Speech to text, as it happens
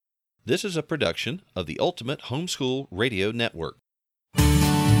This is a production of the Ultimate Homeschool Radio Network. Well,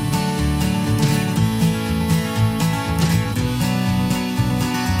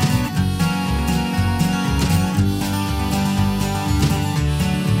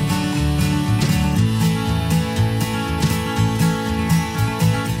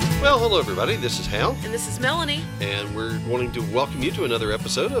 hello everybody, this is Hal. And this is Melanie. And we're wanting to welcome you to another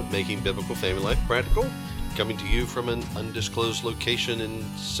episode of Making Biblical Family Life Practical, coming to you from an undisclosed location in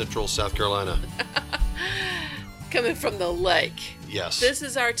central South Carolina. Coming from the lake. Yes. This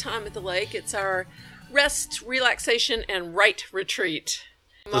is our time at the lake. It's our rest, relaxation, and right retreat.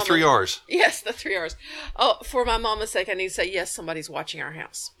 The 3 R's. Yes, the 3 R's. Oh, for my mama's sake, I need to say, yes, somebody's watching our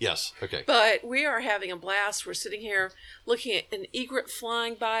house. Yes, okay. But we are having a blast. We're sitting here looking at an egret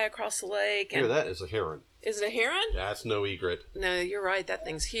flying by across the lake. Here, that is a heron. Is it a heron? That's no egret. No, you're right. That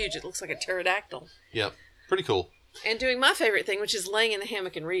thing's huge. It looks like a pterodactyl. Yep, pretty cool. And doing my favorite thing, which is laying in the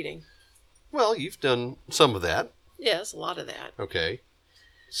hammock and reading. Well, you've done some of that. Yes, a lot of that. Okay.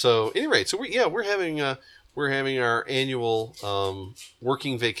 So, at any rate, so we're having our annual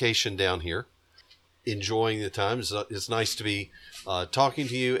working vacation down here, enjoying the time. It's nice to be talking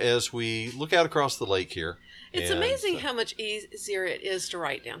to you as we look out across the lake here. It's amazing how much easier it is to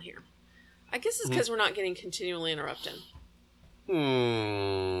write down here. I guess it's because we're not getting continually interrupted.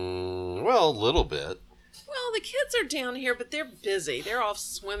 Well, a little bit. Well, the kids are down here, but they're busy. They're off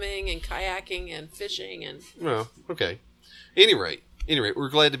swimming and kayaking and fishing and... Well, okay. Any rate, we're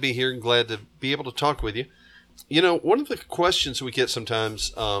glad to be here and glad to be able to talk with you. You know, one of the questions we get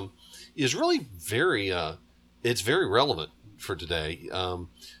sometimes is really it's very relevant for today.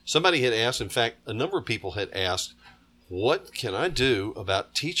 Somebody had asked, in fact, a number of people had asked, what can I do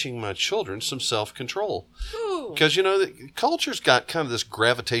about teaching my children some self-control? Because, you know, the culture's got kind of this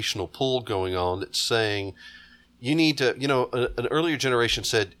gravitational pull going on that's saying you need to, you know, an earlier generation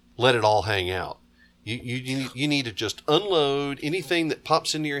said, let it all hang out. You need to just unload anything that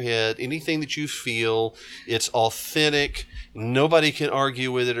pops into your head, anything that you feel. It's authentic. Nobody can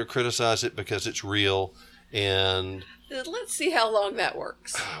argue with it or criticize it because it's real. And let's see how long that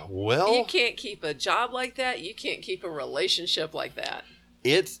works. Well, you can't keep a job like that. You can't keep a relationship like that.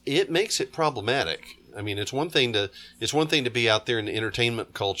 It makes it problematic. I mean, it's one thing to be out there in the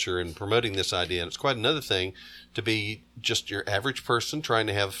entertainment culture and promoting this idea, and it's quite another thing to be just your average person trying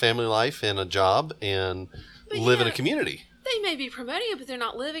to have a family life and a job and live in a community. They may be promoting it, but they're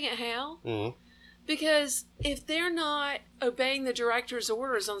not living it, Hal. Mm-hmm. Because if they're not obeying the director's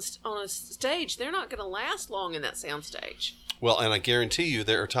orders on a stage, they're not going to last long in that soundstage. Well, and I guarantee you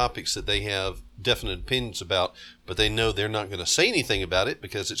there are topics that they have definite opinions about, but they know they're not going to say anything about it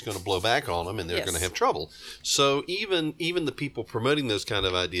because it's going to blow back on them and they're going to have trouble. So even the people promoting those kind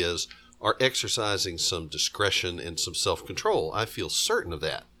of ideas are exercising some discretion and some self-control. I feel certain of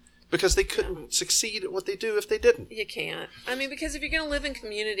that because they couldn't succeed at what they do if they didn't. You can't. I mean, because if you're going to live in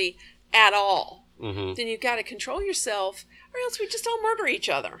community at all, then you've got to control yourself or else we just all murder each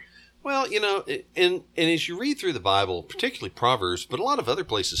other. Well, you know, and as you read through the Bible, particularly Proverbs, but a lot of other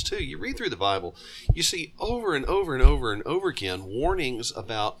places too, you read through the Bible, you see over and over and over and over again warnings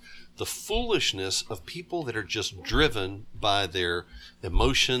about the foolishness of people that are just driven by their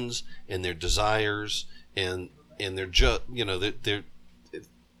emotions and their desires and their their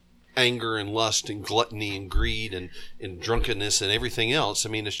anger and lust and gluttony and greed and drunkenness and everything else. I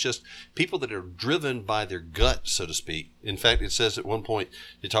mean, it's just people that are driven by their gut, so to speak. In fact, it says at one point,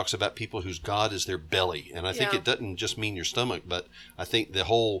 it talks about people whose God is their belly. And I think it doesn't just mean your stomach, but I think the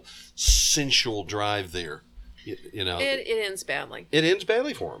whole sensual drive there, you know. It ends badly. It ends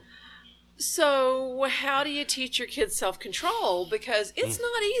badly for them. So how do you teach your kids self-control? Because it's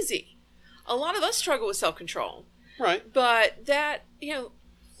not easy. A lot of us struggle with self-control. Right. But that, you know,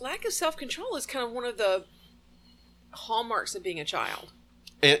 lack of self-control is kind of one of the hallmarks of being a child.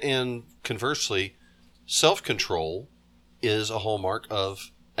 And conversely, self-control is a hallmark of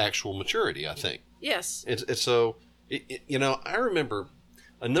actual maturity, I think. Yes. It's so, you know, I remember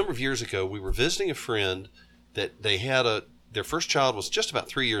a number of years ago, we were visiting a friend that they had their first child was just about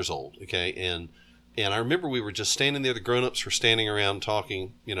 3 years old, okay? And I remember we were just standing there, the grown-ups were standing around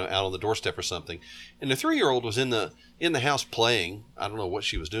talking, you know, out on the doorstep or something. And the 3-year-old was in the house playing. I don't know what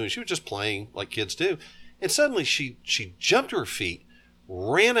she was doing. She was just playing like kids do. And suddenly she jumped to her feet,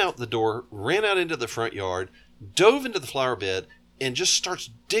 ran out the door, ran out into the front yard, dove into the flower bed, and just starts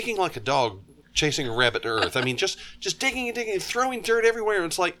digging like a dog chasing a rabbit to earth. I mean, just digging and digging and throwing dirt everywhere.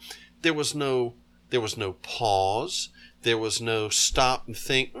 It's like there was no pause. There was no stop and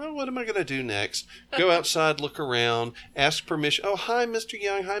think, oh, what am I going to do next? Go outside, look around, ask permission. Oh, hi, Mr.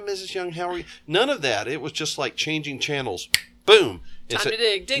 Young. Hi, Mrs. Young. How are you? None of that. It was just like changing channels. Boom. Time to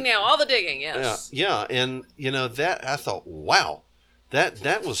dig. Dig now. All the digging. Yes. Yeah. And that I thought, wow,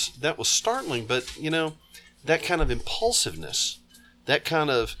 that was startling. But that kind of impulsiveness, that kind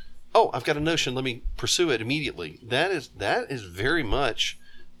of, oh, I've got a notion, let me pursue it immediately. That is very much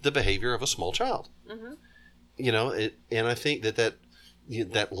the behavior of a small child. Mm-hmm. And I think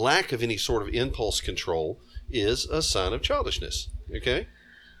that lack of any sort of impulse control is a sign of childishness. Okay.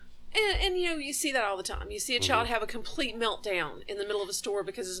 And you see that all the time. You see a child have a complete meltdown in the middle of a store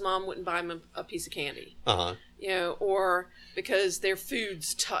because his mom wouldn't buy him a piece of candy. Or because their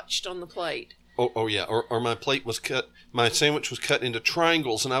food's touched on the plate. Oh yeah, or my plate was cut, my sandwich was cut into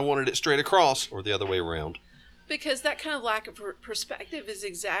triangles and I wanted it straight across, or the other way around. Because that kind of lack of perspective is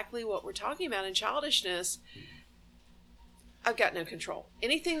exactly what we're talking about in childishness. I've got no control.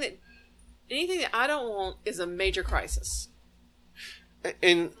 Anything that I don't want is a major crisis.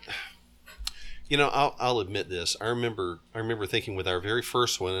 And I'll admit this. I remember thinking with our very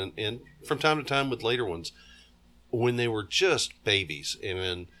first one, and from time to time with later ones, when they were just babies,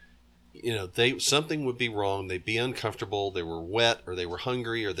 and something would be wrong. They'd be uncomfortable. They were wet, or they were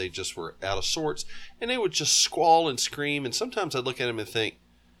hungry, or they just were out of sorts, and they would just squall and scream. And sometimes I'd look at them and think,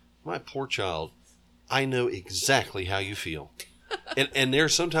 "My poor child, I know exactly how you feel." And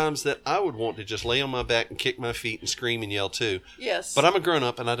there's sometimes that I would want to just lay on my back and kick my feet and scream and yell too. Yes. But I'm a grown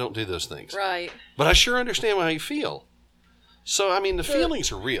up and I don't do those things. Right. But I sure understand how you feel. So, I mean, the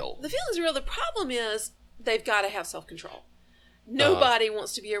feelings are real. The feelings are real. The problem is they've got to have self-control. Nobody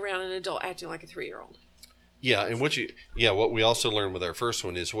wants to be around an adult acting like a 3-year-old. Yeah, and what we also learned with our first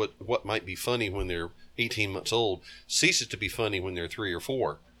one is what might be funny when they're 18 months old ceases to be funny when they're 3 or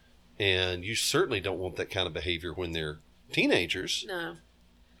 4. And you certainly don't want that kind of behavior when they're teenagers. No.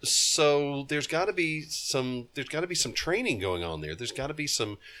 So there's got to be some training going on there. There's got to be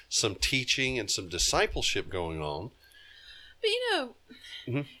some teaching and some discipleship going on. But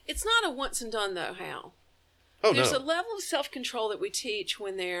it's not a once and done though, Hal. Oh, There's no. a level of self-control that we teach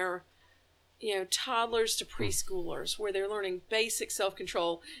when they're toddlers to preschoolers, where they're learning basic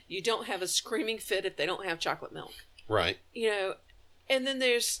self-control. You don't have a screaming fit if they don't have chocolate milk. Right. And then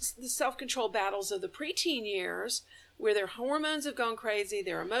there's the self-control battles of the preteen years, where their hormones have gone crazy,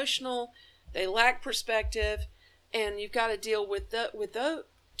 they're emotional, they lack perspective, and you've got to deal with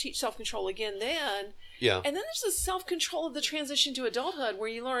teach self-control again then. Yeah. And then there's the self-control of the transition to adulthood, where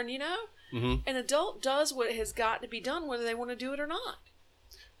you learn, an adult does what has got to be done, whether they want to do it or not.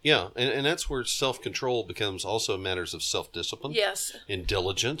 Yeah, and that's where self-control becomes also matters of self-discipline. Yes. And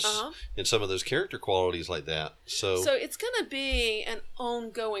diligence, and some of those character qualities like that. So it's going to be an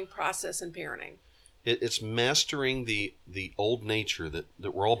ongoing process in parenting. It's mastering the old nature that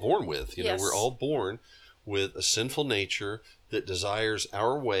we're all born with. Yes. We're all born with a sinful nature that desires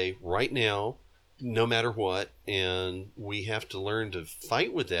our way right now, no matter what, and we have to learn to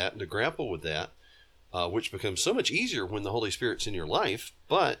fight with that and to grapple with that, which becomes so much easier when the Holy Spirit's in your life.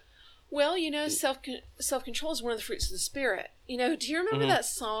 But self-control is one of the fruits of the Spirit. Do you remember that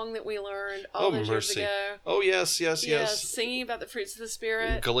song that we learned all those years ago? Oh, yes. Singing about the fruits of the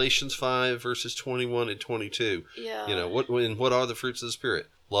Spirit. Galatians 5, verses 21 and 22. Yeah. What are the fruits of the Spirit?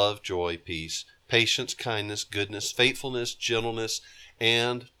 Love, joy, peace, patience, kindness, goodness, faithfulness, gentleness,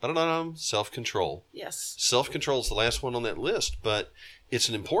 and self-control. Yes. Self-control is the last one on that list, but it's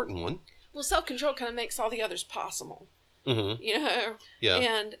an important one. Well, self-control kind of makes all the others possible. Mm-hmm. Yeah.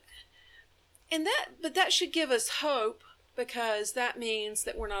 But that should give us hope, because that means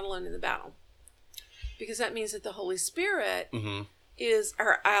that we're not alone in the battle. Because that means that the Holy Spirit is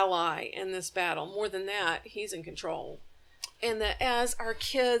our ally in this battle. More than that, He's in control. And that as our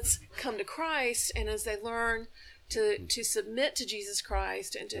kids come to Christ, and as they learn to submit to Jesus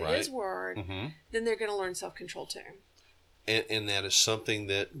Christ and to His Word, then they're going to learn self-control too. And that is something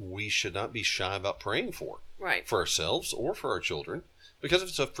that we should not be shy about praying for. Right. For ourselves or for our children. Because if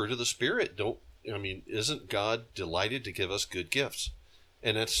it's a fruit of the Spirit, isn't God delighted to give us good gifts?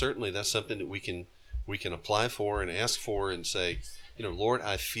 And that's something that we can apply for and ask for and say, Lord,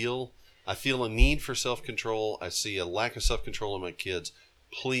 I feel a need for self-control. I see a lack of self-control in my kids.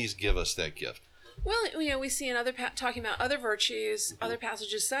 Please give us that gift. Well, we see in talking about other virtues, other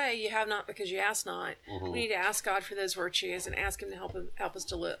passages say, you have not because you ask not. We need to ask God for those virtues and ask Him to help us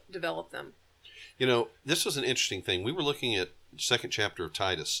to develop them. This was an interesting thing. We were looking at the second chapter of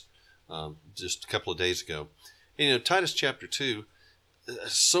Titus just a couple of days ago. And, Titus chapter 2,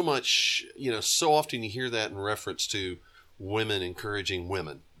 so much, so often you hear that in reference to women encouraging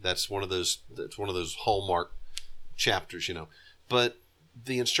women. That's one of those hallmark chapters, But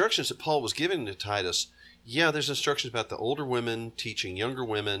the instructions that Paul was giving to Titus, Yeah, there's instructions about the older women teaching younger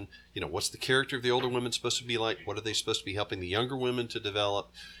women, what's the character of the older women supposed to be like? What are they supposed to be helping the younger women to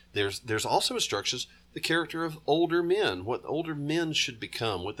develop? There's also instructions, the character of older men, what older men should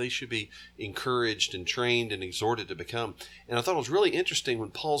become, what they should be encouraged and trained and exhorted to become. And I thought it was really interesting when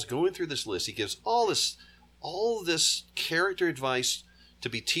Paul's going through this list, he gives all this character advice to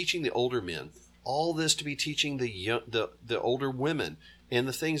be teaching the older men, all this to be teaching the older women, and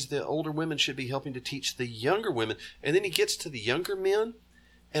the things the older women should be helping to teach the younger women. And then he gets to the younger men,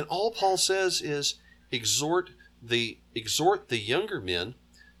 and all Paul says is exhort the younger men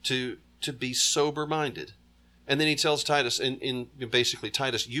to be sober-minded. And then he tells Titus, and basically,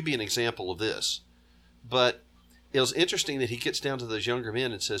 Titus, you be an example of this. But it was interesting that he gets down to those younger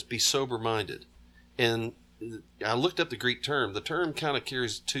men and says, be sober-minded. And I looked up the Greek term. The term kind of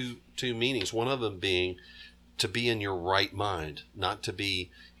carries two meanings, one of them being to be in your right mind, not to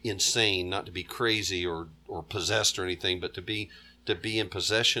be insane, not to be crazy or possessed or anything, but to be in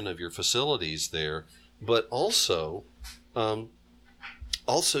possession of your facilities there, but also to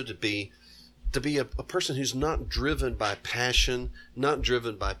be a person who's not driven by passion, not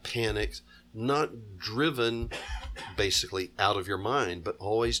driven by panic, not driven basically out of your mind, but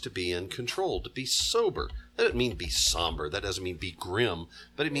always to be in control, to be sober. That doesn't mean be somber. That doesn't mean be grim,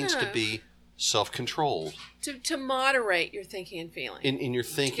 but it means to be self-controlled. To moderate your thinking and feeling. In your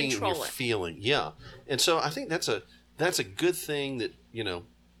thinking and your feeling, yeah. And so I think that's a good thing that,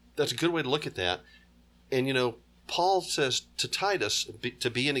 that's a good way to look at that. And, Paul says to Titus to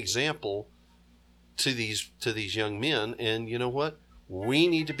be an example to these young men. And you know what? We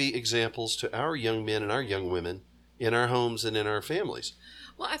need to be examples to our young men and our young women in our homes and in our families.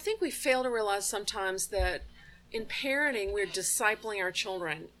 Well, I think we fail to realize sometimes that in parenting, we're discipling our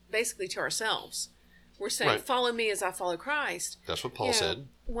children basically to ourselves. We're saying, follow me as I follow Christ. That's what Paul said.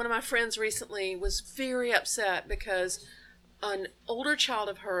 One of my friends recently was very upset because an older child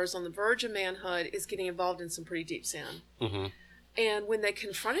of hers on the verge of manhood is getting involved in some pretty deep sin. Mm-hmm. And when they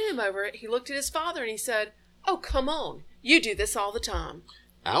confronted him over it, he looked at his father and he said, oh, come on. You do this all the time.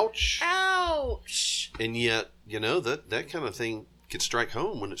 Ouch. Ouch. And yet, that kind of thing can strike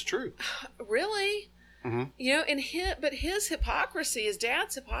home when it's true. Really? Mm-hmm. But his hypocrisy, his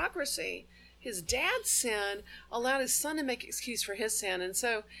dad's hypocrisy, his dad's sin allowed his son to make excuse for his sin. And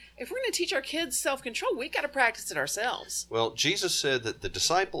so if we're going to teach our kids self-control, we got to practice it ourselves. Well, Jesus said that the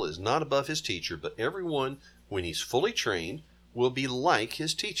disciple is not above his teacher, but everyone, when he's fully trained, will be like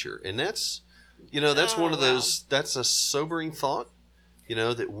his teacher. And that's, that's one of those, that's a sobering thought,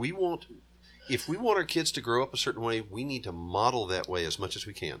 that we want. If we want our kids to grow up a certain way, we need to model that way as much as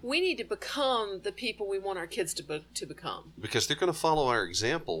we can. We need to become the people we want our kids to become. Because they're going to follow our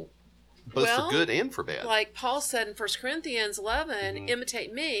example, both for good and for bad. Like Paul said in 1 Corinthians 11, mm-hmm.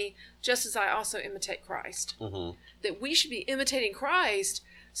 imitate me just as I also imitate Christ. Mm-hmm. That we should be imitating Christ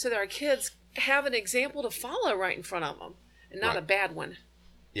so that our kids have an example to follow right in front of them, and not a bad one.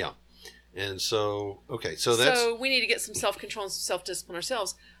 Yeah. And so, okay, so we need to get some self-control and some self-discipline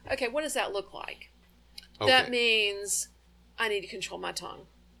ourselves. Okay, what does that look like? Okay. That means I need to control my tongue.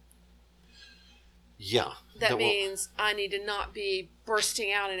 Yeah. That means I need to not be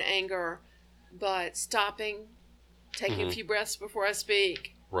bursting out in anger, but stopping, taking mm-hmm. a few breaths before I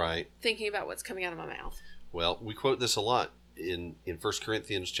speak. Right. Thinking about what's coming out of my mouth. Well, we quote this a lot. In 1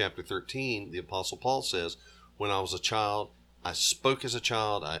 Corinthians chapter 13, the Apostle Paul says, when I was a child, I spoke as a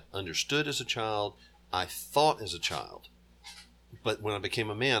child, I understood as a child, I thought as a child. But when I became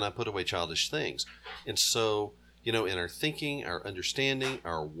a man, I put away childish things. And so, in our thinking, our understanding,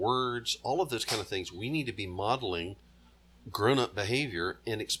 our words, all of those kind of things, we need to be modeling grown-up behavior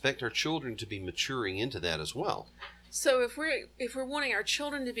and expect our children to be maturing into that as well. So if we're wanting our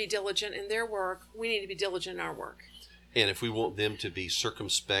children to be diligent in their work, we need to be diligent in our work. And if we want them to be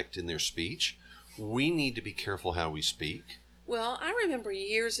circumspect in their speech, we need to be careful how we speak. Well, I remember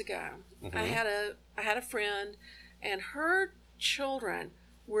years ago, mm-hmm. I had a friend, and her children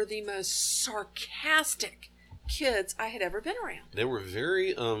were the most sarcastic kids I had ever been around. They were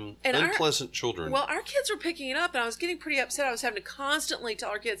very unpleasant children. Well, our kids were picking it up, and I was getting pretty upset. I was having to constantly tell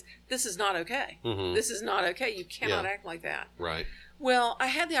our kids, this is not okay. Mm-hmm. This is not okay. You cannot act like that. Right. Well, I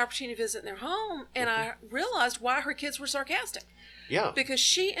had the opportunity to visit in their home, and mm-hmm. I realized why her kids were sarcastic. Yeah. Because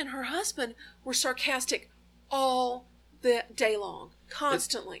she and her husband were sarcastic all the day long,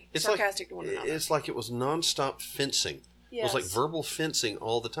 constantly sarcastic to one another. It's like it was nonstop fencing. Yes. It was like verbal fencing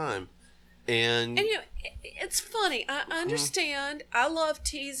all the time. And it's funny. I understand. Mm-hmm. I love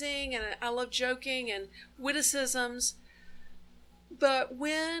teasing and I love joking and witticisms. But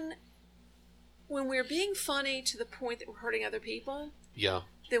when we're being funny to the point that we're hurting other people,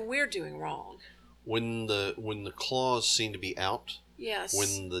 then we're doing wrong. when the claws seem to be out, Yes.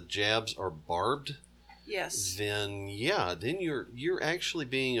 when the jabs are barbed, yes. then you're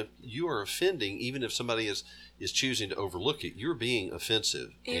actually you are offending, even if somebody is choosing to overlook it. You're being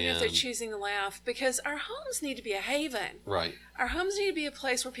offensive, Even if they're choosing to laugh, because our homes need to be a haven. Right. Our homes need to be a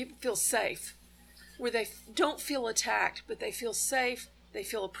place where people feel safe, where they don't feel attacked, but they feel safe, they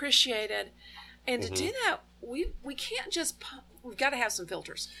feel appreciated. And to do that, we can't just we've got to have some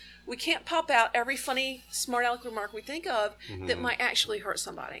filters. We can't pop out every funny, smart aleck remark we think of that might actually hurt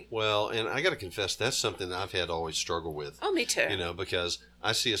somebody. Well, and I got to confess, that's something that I've had to always struggle with. Oh, me too. Because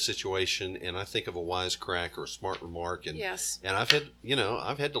I see a situation and I think of a wisecrack or a smart remark, and yes. and I've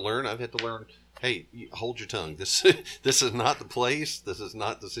had to learn. Hey, hold your tongue. This is not the place. This is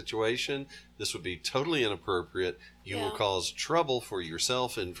not the situation. This would be totally inappropriate. You will cause trouble for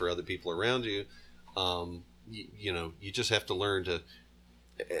yourself and for other people around you. You just have to learn to.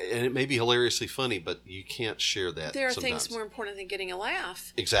 And it may be hilariously funny, but you can't share that. There are sometimes. things more important than getting a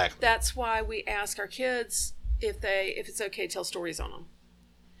laugh. Exactly. That's why we ask our kids if it's okay to tell stories on them,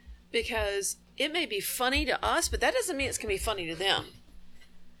 because it may be funny to us, but that doesn't mean it's going to be funny to them.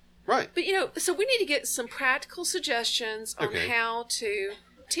 Right. But so we need to get some practical suggestions on how to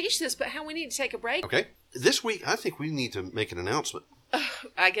teach this, but how we need to take a break. Okay. This week, I think we need to make an announcement.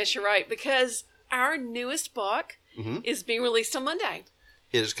 I guess you're right, because our newest book is being released on Monday.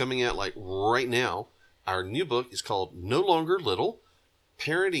 It is coming out like right now. Our new book is called No Longer Little,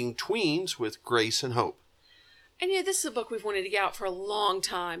 Parenting Tweens with Grace and Hope. And this is a book we've wanted to get out for a long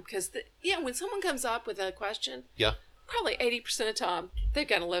time, because when someone comes up with a question, probably 80% of the time they've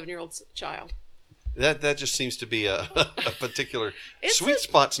got an 11-year-old child. That just seems to be a particular sweet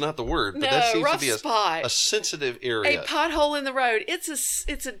spot's not the word, but that seems to be a sensitive area. A pothole in the road. It's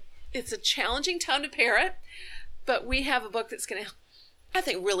a challenging time to parent, but we have a book that's going to, I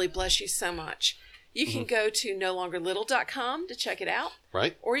think, really bless you so much. You can go to nolongerlittle.com to check it out.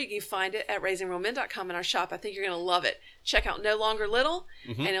 Right. Or you can find it at raisingrealmen.com in our shop. I think you're going to love it. Check out No Longer Little,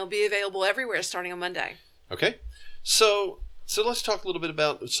 and it'll be available everywhere starting on Monday. Okay. So let's talk a little bit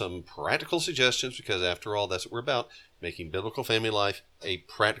about some practical suggestions, because after all, that's what we're about, making biblical family life a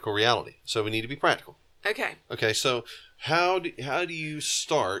practical reality. So we need to be practical. Okay. Okay, so how do you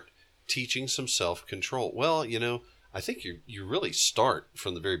start teaching some self-control? Well, I think you really start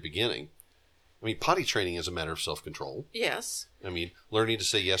from the very beginning. I mean, potty training is a matter of self-control. Yes. I mean, learning to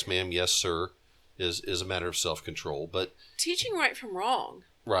say yes, ma'am, yes, sir is a matter of self-control. But teaching right from wrong.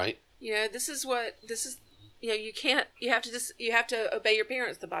 Right. You have to obey your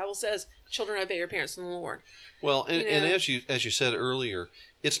parents. The Bible says, children, obey your parents in the Lord. Well, and as you said earlier,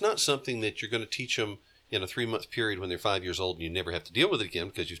 it's not something that you're going to teach them in a 3-month period when they're 5 years old and you never have to deal with it again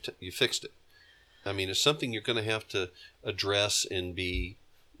because you fixed it. I mean, it's something you're going to have to address and be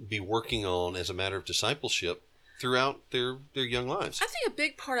working on as a matter of discipleship throughout their young lives. I think a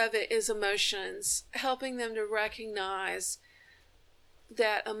big part of it is emotions, helping them to recognize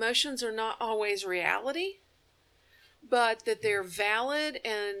that emotions are not always reality, but that they're valid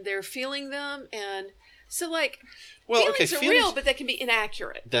and they're feeling them. And so, feelings are real, but they can be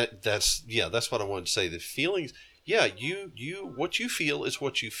inaccurate. That's what I wanted to say. The feelings, what you feel is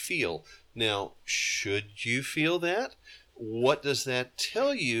what you feel. Now, should you feel that? What does that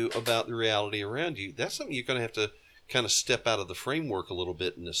tell you about the reality around you? That's something you're going to have to kind of step out of the framework a little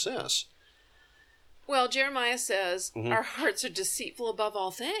bit and assess. Well, Jeremiah says our hearts are deceitful above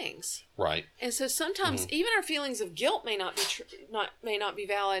all things. Right. And so sometimes even our feelings of guilt may not be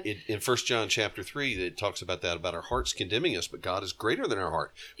valid. In 1 John chapter 3, it talks about that, about our hearts condemning us, but God is greater than our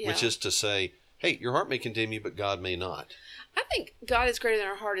heart, which is to say, hey, your heart may condemn you, but God may not. I think God is greater than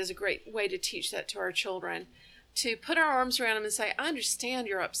our heart is a great way to teach that to our children, to put our arms around them and say, I understand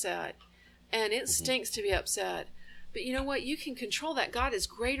you're upset, and it stinks to be upset, but you know what? You can control that. God is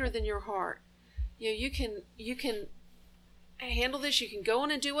greater than your heart. You can handle this. You can go on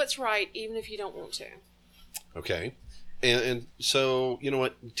and do what's right, even if you don't want to. Okay. And so, you know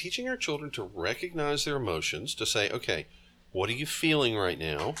what? Teaching our children to recognize their emotions, to say, okay, what are you feeling right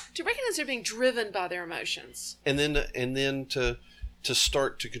now? To recognize they're being driven by their emotions. And then to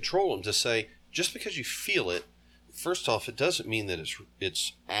start to control them, to say, just because you feel it, first off, it doesn't mean that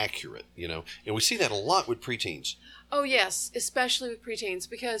it's accurate, And we see that a lot with preteens. Oh, yes, especially with preteens,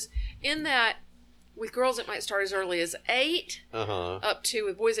 because in that, with girls, it might start as early as 8, up to,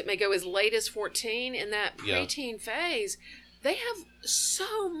 with boys, it may go as late as 14. In that preteen phase, they have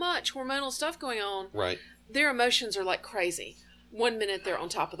so much hormonal stuff going on. Right. Their emotions are like crazy. One minute they're on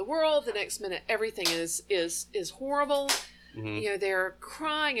top of the world, the next minute everything is horrible. They're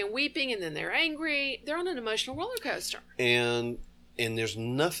crying and weeping, and then they're angry. They're on an emotional roller coaster. And And there's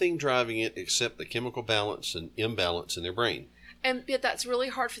nothing driving it except the chemical balance and imbalance in their brain. And yet that's really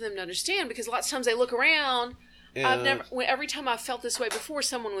hard for them to understand, because lots of times they look around. Every time I've felt this way before,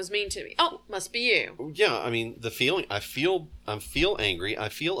 someone was mean to me. Oh, must be you. Yeah, I mean, the feeling, I feel angry, I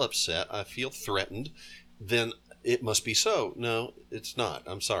feel upset, I feel threatened, then it must be so. No, it's not.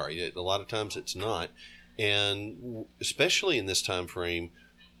 I'm sorry. A lot of times it's not. And especially in this time frame,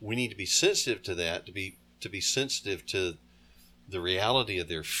 we need to be sensitive to that, to be sensitive to the reality of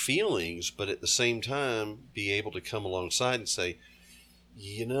their feelings, but at the same time be able to come alongside and say,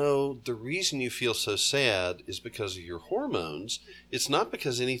 the reason you feel so sad is because of your hormones. It's not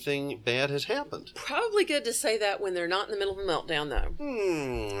because anything bad has happened. Probably good to say that when they're not in the middle of a meltdown, though.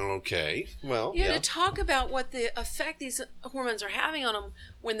 Okay. Well, to talk about what the effect these hormones are having on them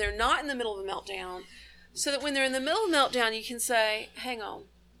when they're not in the middle of a meltdown, so that when they're in the middle of a meltdown, you can say, hang on.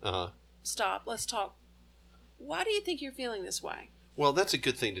 Stop. Let's talk. Why do you think you're feeling this way? Well, that's a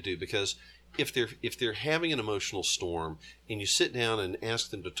good thing to do, because if they're having an emotional storm and you sit down and ask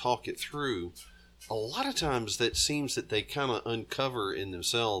them to talk it through, a lot of times that seems that they kind of uncover in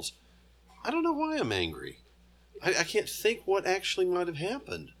themselves, I don't know why I'm angry. I can't think what actually might have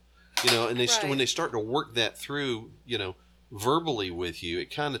happened. And when they start to work that through, verbally with you,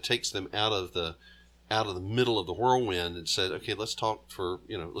 it kind of takes them out of the middle of the whirlwind and said, okay, let's talk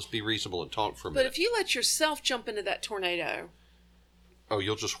let's be reasonable and talk for a minute. But if you let yourself jump into that tornado, oh,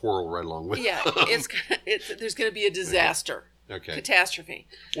 you'll just whirl right along with it. Yeah, there's going to be a disaster. Okay. Catastrophe.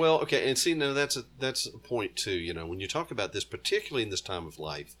 Well, okay, and see, now that's a point too. When you talk about this, particularly in this time of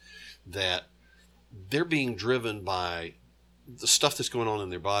life, that they're being driven by the stuff that's going on in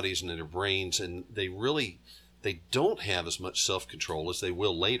their bodies and in their brains, and they don't have as much self-control as they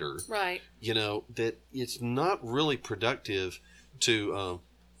will later. Right. That it's not really productive to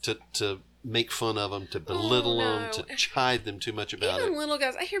make fun of them, to belittle them, to chide them too much about it. Even little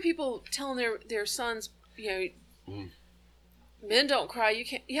guys, I hear people telling their sons, men don't cry. You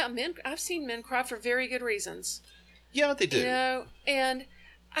can't. Yeah, men. I've seen men cry for very good reasons. Yeah, they do. And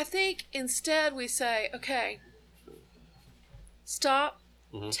I think instead we say, okay, stop,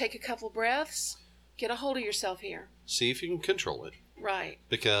 take a couple breaths, get a hold of yourself here. See if you can control it. Right.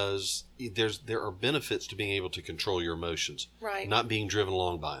 Because there are benefits to being able to control your emotions. Right. Not being driven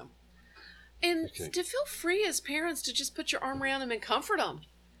along by them. And to feel free as parents to just put your arm around them and comfort them.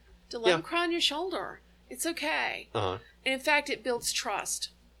 To let them cry on your shoulder. It's okay. And in fact, it builds trust.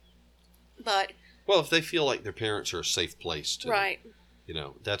 But if they feel like their parents are a safe place to, right.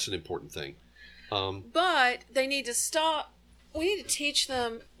 That's an important thing. But they need to stop. We need to teach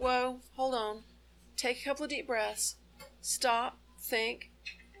them, whoa, hold on. Take a couple of deep breaths. Stop. Think.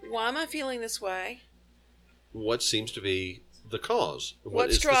 Why am I feeling this way? What seems to be the cause?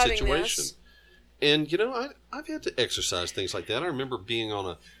 What's driving the situation? This? And I've had to exercise things like that. I remember being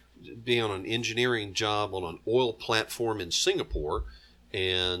on an engineering job on an oil platform in Singapore,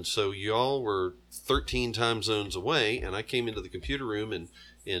 and so y'all were 13 time zones away, and I came into the computer room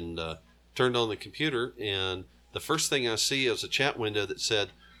and turned on the computer, and the first thing I see is a chat window that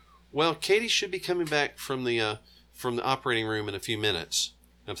said, "Well, Katie should be coming back from the operating room in a few minutes."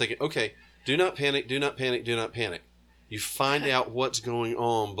 I'm thinking, okay, do not panic, do not panic, do not panic. You find out what's going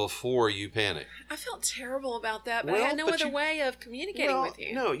on before you panic. I felt terrible about that, but I had no other way of communicating with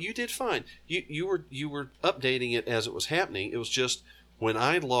you. No, you did fine. You were updating it as it was happening. It was just when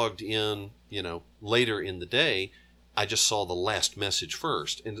I logged in, later in the day, I just saw the last message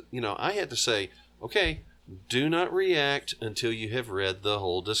first. And, I had to say, okay, do not react until you have read the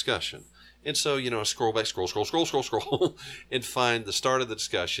whole discussion. And so, I scroll back, scroll, and find the start of the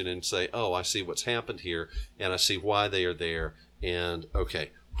discussion and say, oh, I see what's happened here, and I see why they are there, and okay,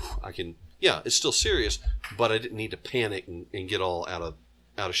 I can, it's still serious, but I didn't need to panic and get all out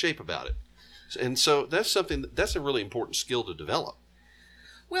of shape about it. And so that's a really important skill to develop.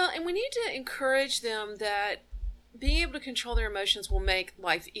 Well, and we need to encourage them that being able to control their emotions will make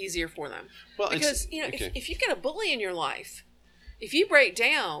life easier for them. Well, because, if you get a bully in your life, if you break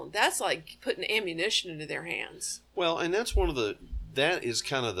down, that's like putting ammunition into their hands. Well, and that's that is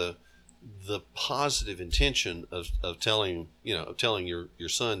kind of the positive intention of telling your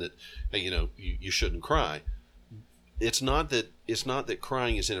son that, hey, you shouldn't cry. It's not that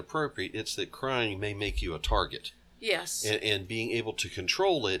crying is inappropriate. It's that crying may make you a target. Yes. And being able to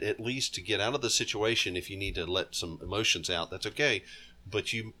control it, at least to get out of the situation, if you need to let some emotions out, that's okay.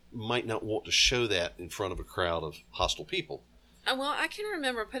 But you might not want to show that in front of a crowd of hostile people. Well, I can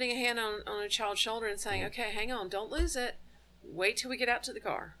remember putting a hand on a child's shoulder and saying, okay, hang on, don't lose it. Wait till we get out to the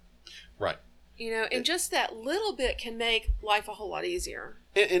car. Right. And just that little bit can make life a whole lot easier.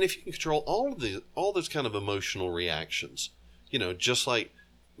 And if you can control all those kind of emotional reactions, just like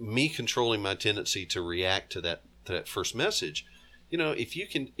me controlling my tendency to react to that first message.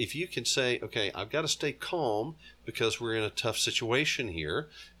 If you can say, okay, I've got to stay calm because we're in a tough situation here.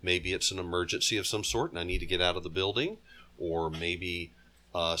 Maybe it's an emergency of some sort and I need to get out of the building, or maybe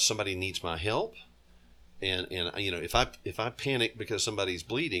somebody needs my help. And if I panic because somebody's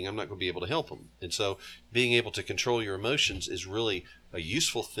bleeding, I'm not going to be able to help them. And so being able to control your emotions is really a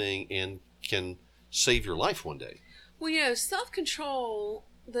useful thing and can save your life one day. Well, self-control,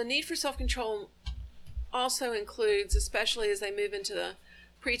 the need for self-control also includes, especially as they move into the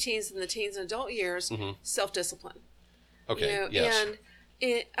preteens and the teens and adult years, self-discipline. Okay, yes.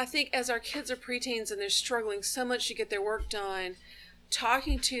 And I think as our kids are preteens and they're struggling so much to get their work done,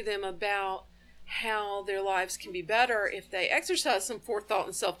 talking to them about how their lives can be better if they exercise some forethought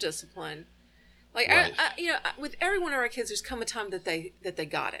and self-discipline. Like, right. With every one of our kids, there's come a time that they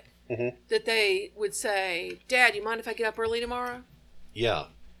got it. Mm-hmm. That they would say, Dad, you mind if I get up early tomorrow? Yeah.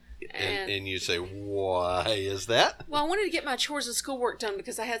 And you say, why is that? Well, I wanted to get my chores and schoolwork done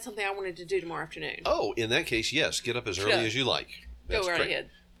because I had something I wanted to do tomorrow afternoon. Oh, in that case, yes. Get up as early as you like. Go right ahead.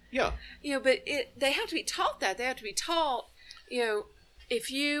 Yeah. But they have to be taught that. They have to be taught,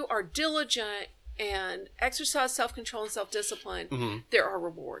 if you are diligent and exercise self-control and self-discipline, there are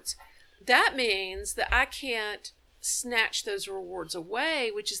rewards. That means that I can't snatch those rewards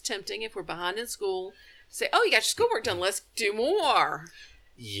away, which is tempting if we're behind in school. Say, oh, you got your schoolwork done. Let's do more.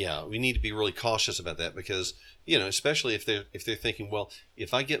 Yeah, we need to be really cautious about that because, especially if they're thinking, well,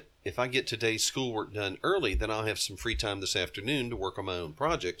 if I get today's schoolwork done early, then I'll have some free time this afternoon to work on my own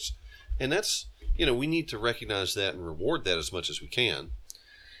projects. And that's, we need to recognize that and reward that as much as we can.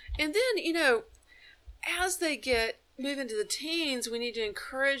 And then, as they move into the teens, we need to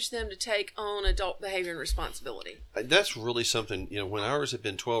encourage them to take on adult behavior and responsibility. That's really something, when ours have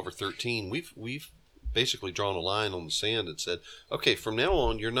been 12 or 13, we've basically drawn a line on the sand and said, okay, from now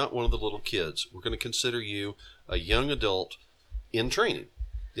on, you're not one of the little kids. We're going to consider you a young adult in training.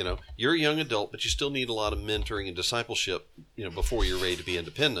 You're a young adult, but you still need a lot of mentoring and discipleship, before you're ready to be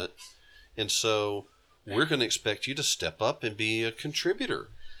independent. And so we're going to expect you to step up and be a contributor.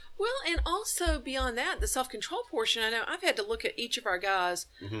 Well, and also beyond that, the self-control portion, I know I've had to look at each of our guys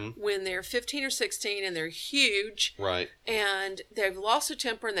when they're 15 or 16 and they're huge. Right. And they've lost their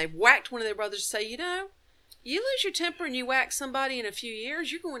temper and they've whacked one of their brothers to say, you lose your temper and you whack somebody in a few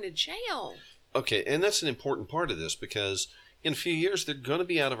years, you're going to jail. Okay, and that's an important part of this because in a few years they're going to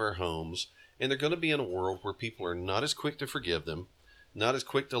be out of our homes and they're going to be in a world where people are not as quick to forgive them, not as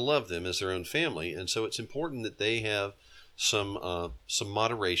quick to love them as their own family. And so it's important that they have some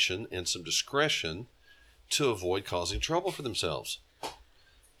moderation and some discretion to avoid causing trouble for themselves.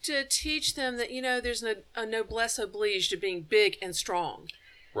 To teach them that, there's a noblesse oblige to being big and strong.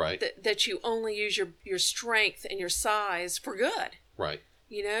 Right. That you only use your strength and your size for good. Right.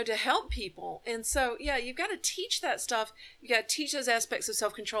 To help people. And so, you've got to teach that stuff. You got to teach those aspects of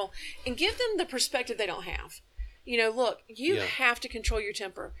self-control and give them the perspective they don't have. Look, you have to control your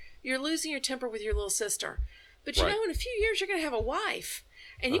temper. You're losing your temper with your little sister. But in a few years, you're going to have a wife.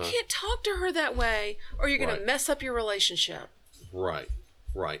 And you can't talk to her that way or you're going to mess up your relationship. Right.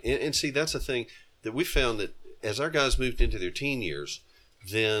 And see, that's the thing that we found that as our guys moved into their teen years,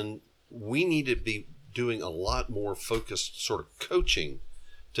 then we need to be doing a lot more focused sort of coaching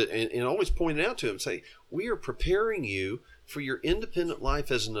and always pointing out to them, say, we are preparing you for your independent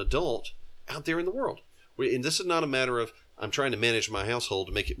life as an adult out there in the world. And this is not a matter of I'm trying to manage my household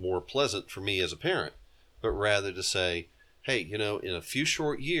to make it more pleasant for me as a parent, but rather to say, hey, in a few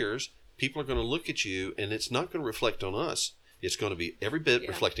short years, people are going to look at you and it's not going to reflect on us. It's going to be every bit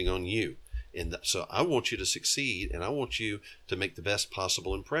reflecting on you. And so I want you to succeed and I want you to make the best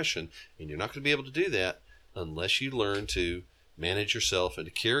possible impression. And you're not going to be able to do that unless you learn to manage yourself and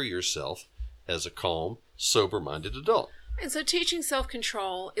to carry yourself as a calm, sober-minded adult. And so teaching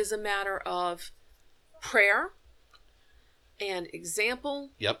self-control is a matter of prayer and example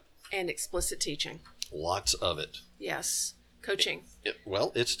and explicit teaching. Lots of it. Yes. Coaching.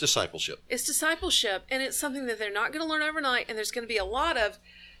 Well, it's discipleship. It's discipleship, and it's something that they're not going to learn overnight, and there's going to be a lot of,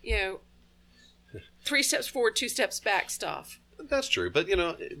 3 steps forward, 2 steps back stuff. That's true. But,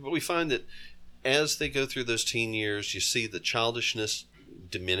 we find that as they go through those teen years, you see the childishness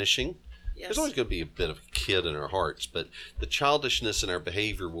diminishing. Yes. There's always going to be a bit of a kid in our hearts, but the childishness in our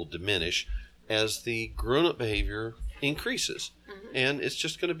behavior will diminish as the grown-up behavior increases. And it's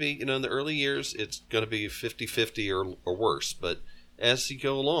just going to be, in the early years, it's going to be 50-50 or worse. But as you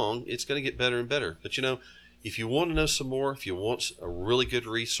go along, it's going to get better and better. But, if you want to know some more, if you want a really good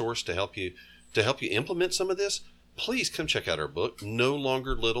resource to help you implement some of this, please come check out our book, No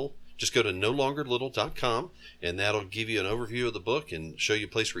Longer Little, just go to nolongerlittle.com, and that'll give you an overview of the book and show you a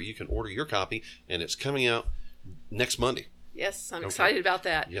place where you can order your copy. And it's coming out next Monday. Yes, I'm excited about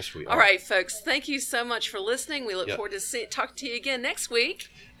that. Yes, we are. All right, folks, thank you so much for listening. We look forward to talking to you again next week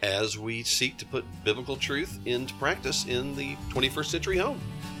as we seek to put biblical truth into practice in the 21st century home.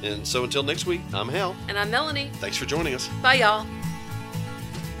 And so until next week, I'm Hal. And I'm Melanie. Thanks for joining us. Bye, y'all.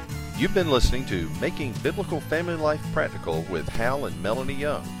 You've been listening to Making Biblical Family Life Practical with Hal and Melanie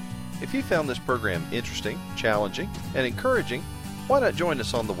Young. If you found this program interesting, challenging, and encouraging, why not join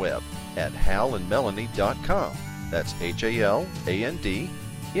us on the web at halandmelanie.com. That's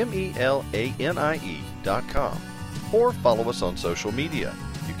HALANDMELANIE.com. Or follow us on social media.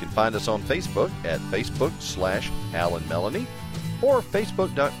 You can find us on Facebook at Facebook/Hal and Melanie or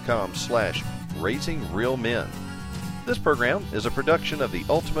Facebook.com/Raising Real Men. This program is a production of the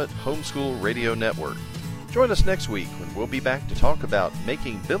Ultimate Homeschool Radio Network. Join us next week when we'll be back to talk about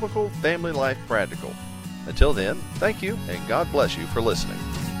making biblical family life practical. Until then, thank you and God bless you for listening.